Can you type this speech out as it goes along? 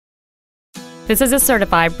This is a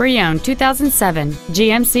certified pre-owned 2007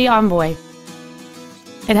 GMC Envoy.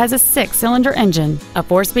 It has a 6-cylinder engine, a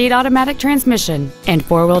 4-speed automatic transmission, and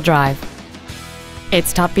 4-wheel drive.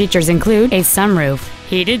 Its top features include a sunroof,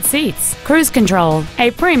 heated seats, cruise control,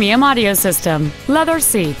 a premium audio system, leather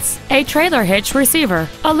seats, a trailer hitch receiver,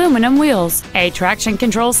 aluminum wheels, a traction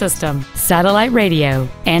control system, satellite radio,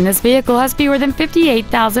 and this vehicle has fewer than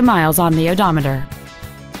 58,000 miles on the odometer.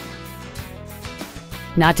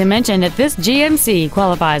 Not to mention that this GMC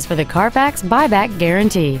qualifies for the Carfax buyback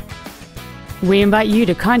guarantee. We invite you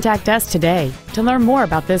to contact us today to learn more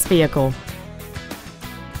about this vehicle.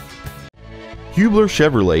 Hubler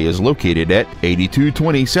Chevrolet is located at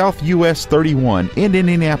 8220 South U.S. 31 in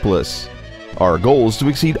Indianapolis. Our goal is to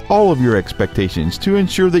exceed all of your expectations to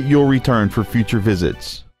ensure that you'll return for future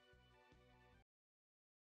visits.